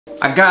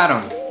I got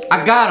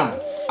him.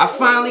 I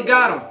finally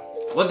got him.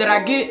 What did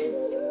I get?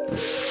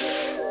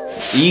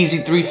 The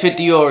Yeezy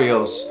 350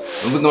 Oreos.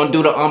 And we're gonna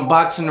do the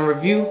unboxing and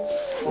review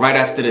right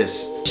after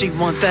this. She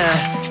want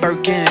that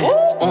Birkin.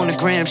 On the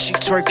gram, she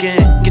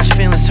twerking. Get your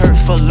feelings hurt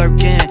for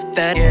lurking.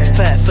 That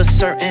fat for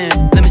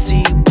certain. Let me see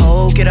you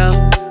poke it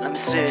out. Let me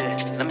see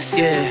it. Let me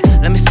see it.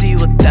 Let me see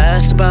what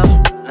that's about.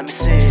 Let me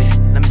see it.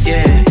 Let me see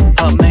it.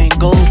 Her main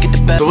goal, get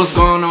the best. So what's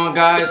going on,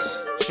 guys?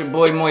 It's your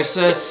boy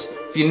Moises.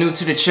 If you're new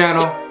to the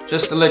channel,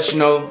 just to let you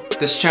know,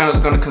 this channel is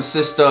going to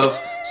consist of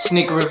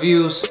sneaker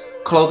reviews,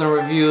 clothing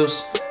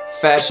reviews,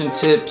 fashion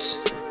tips,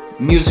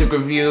 music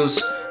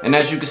reviews, and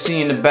as you can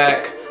see in the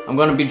back, I'm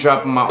going to be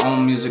dropping my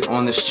own music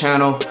on this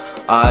channel.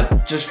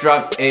 Just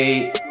dropped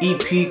a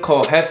EP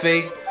called Jefe.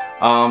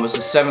 It's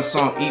a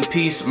 7-song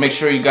EP, so make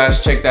sure you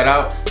guys check that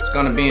out. It's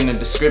going to be in the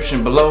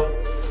description below.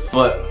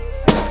 But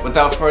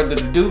without further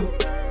ado,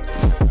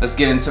 let's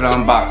get into the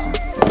unboxing.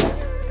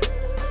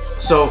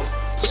 So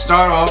to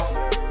start off,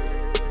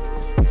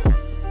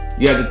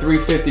 you have the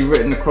 350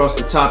 written across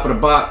the top of the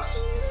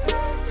box.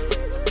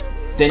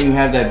 Then you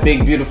have that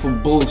big beautiful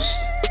boost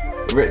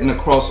written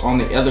across on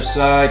the other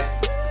side.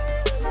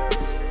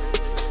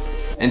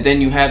 And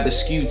then you have the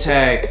SKU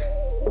tag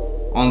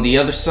on the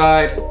other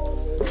side.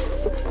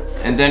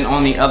 And then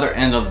on the other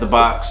end of the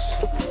box,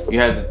 you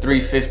have the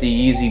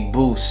 350 Yeezy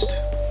Boost.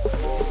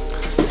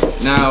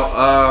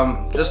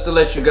 Now, just to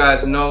let you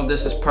guys know,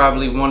 this is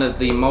probably one of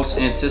the most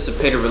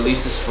anticipated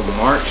releases for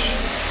March.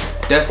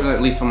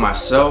 Definitely for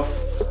myself.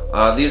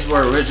 These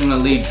were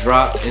originally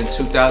dropped in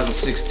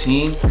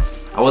 2016.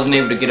 I wasn't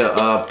able to get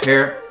a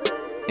pair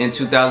in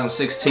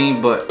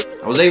 2016, but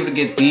I was able to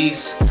get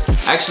these.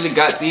 I actually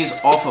got these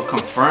off of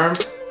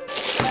Confirmed.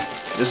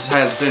 This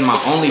has been my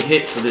only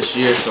hit for this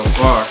year so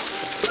far.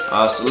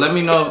 So let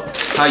me know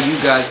how you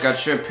guys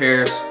got your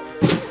pairs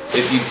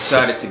if you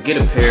decided to get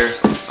a pair.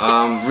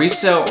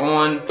 Resale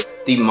on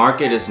the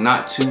market is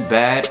not too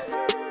bad.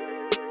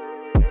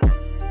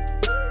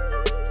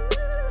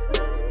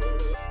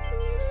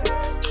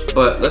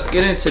 But let's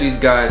get into these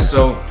guys.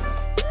 So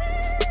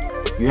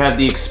you have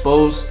the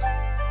exposed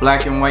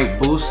black and white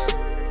boost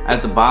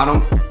at the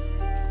bottom.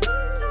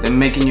 Then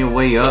making your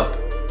way up,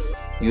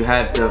 you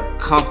have the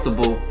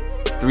comfortable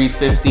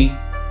 350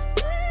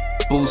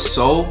 boost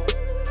sole.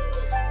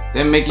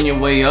 Then making your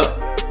way up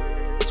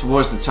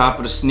towards the top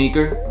of the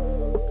sneaker,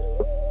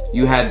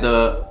 you had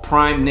the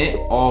prime knit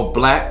all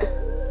black.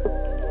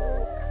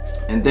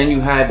 And then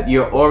you have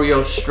your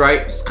Oreo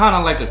stripe. It's kind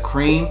of like a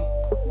cream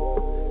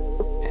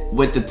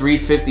with the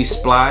 350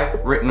 sply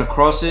written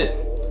across it.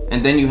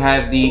 And then you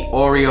have the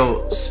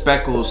Oreo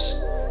speckles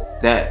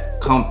that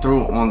come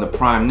through on the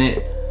prime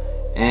knit.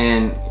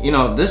 And you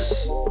know,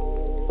 this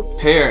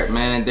pair,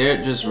 man,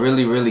 they're just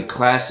really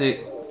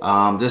classic.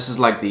 This is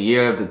like the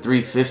year of the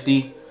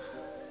 350.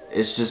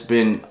 It's just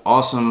been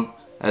awesome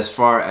as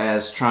far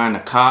as trying to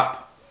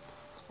cop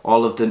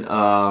all of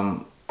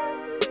the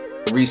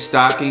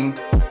restocking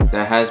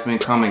that has been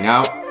coming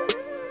out.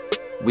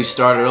 We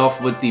started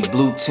off with the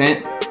blue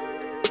tint,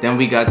 then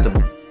we got the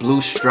blue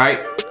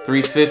stripe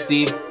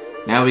 350.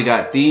 Now we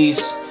got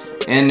these,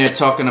 and they're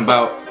talking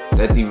about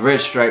that the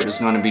red stripe is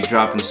going to be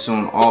dropping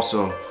soon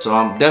also. So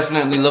I'm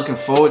definitely looking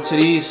forward to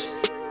these.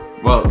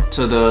 Well,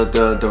 to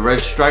the red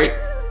stripe.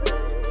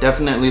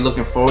 Definitely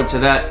looking forward to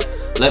that.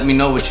 Let me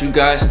know what you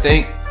guys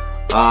think.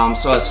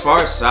 So as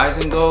far as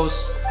sizing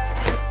goes,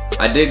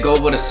 I did go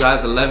with a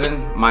size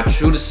 11. My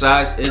true to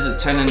size is a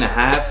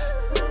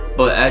 10.5.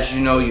 But as you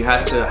know, you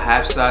have to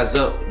half size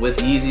up with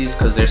Yeezys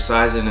because their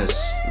sizing is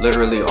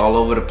literally all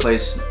over the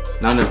place.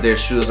 None of their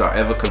shoes are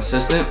ever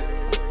consistent.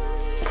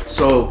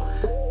 So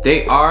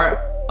they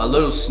are a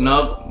little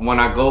snug when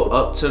I go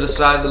up to the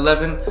size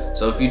 11.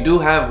 So if you do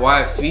have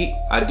wide feet,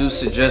 I do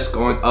suggest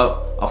going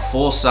up a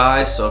full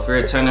size. So if you're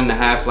a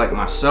 10.5 like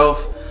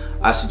myself,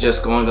 I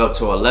suggest going up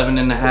to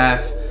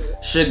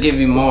 11.5. Should give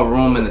you more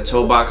room in the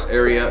toe box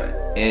area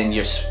and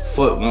your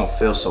foot won't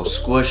feel so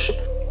squished.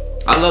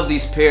 I love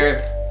these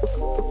pair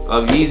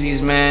of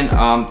Yeezys, man.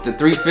 The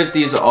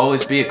 350s will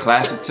always be a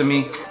classic to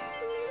me.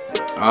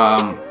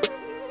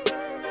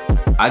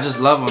 I just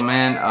love them,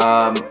 man.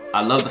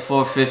 I love the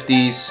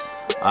 450s.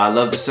 I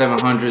love the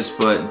 700s,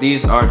 but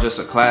these are just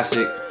a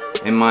classic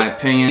in my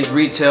opinion. These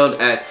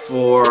retailed at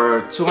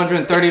for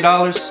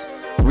 $230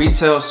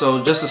 retail,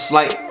 so just a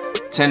slight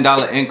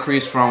 $10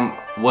 increase from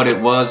what it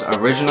was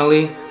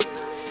originally.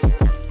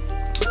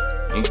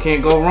 You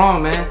can't go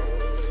wrong, man.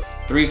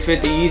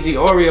 350 Yeezy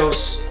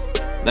Oreos.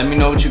 Let me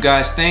know what you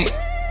guys think.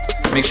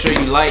 Make sure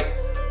you like,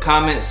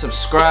 comment,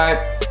 subscribe,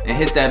 and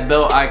hit that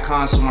bell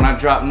icon so when I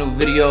drop new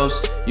videos,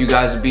 you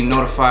guys will be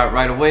notified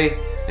right away.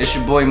 It's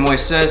your boy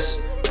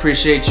Moises.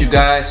 Appreciate you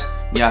guys.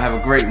 Y'all have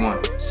a great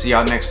one. See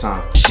y'all next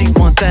time. She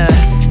want that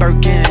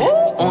Birkin.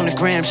 On the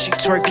gram, she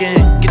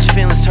twerking. Get your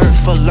feelings hurt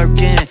for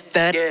lurking.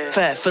 That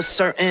fat for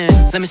certain.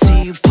 Let me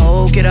see you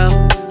poke it out.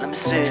 Let me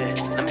see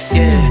it. Let me see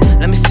it.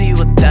 Let me see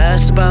what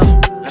that's about.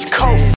 Let me see it.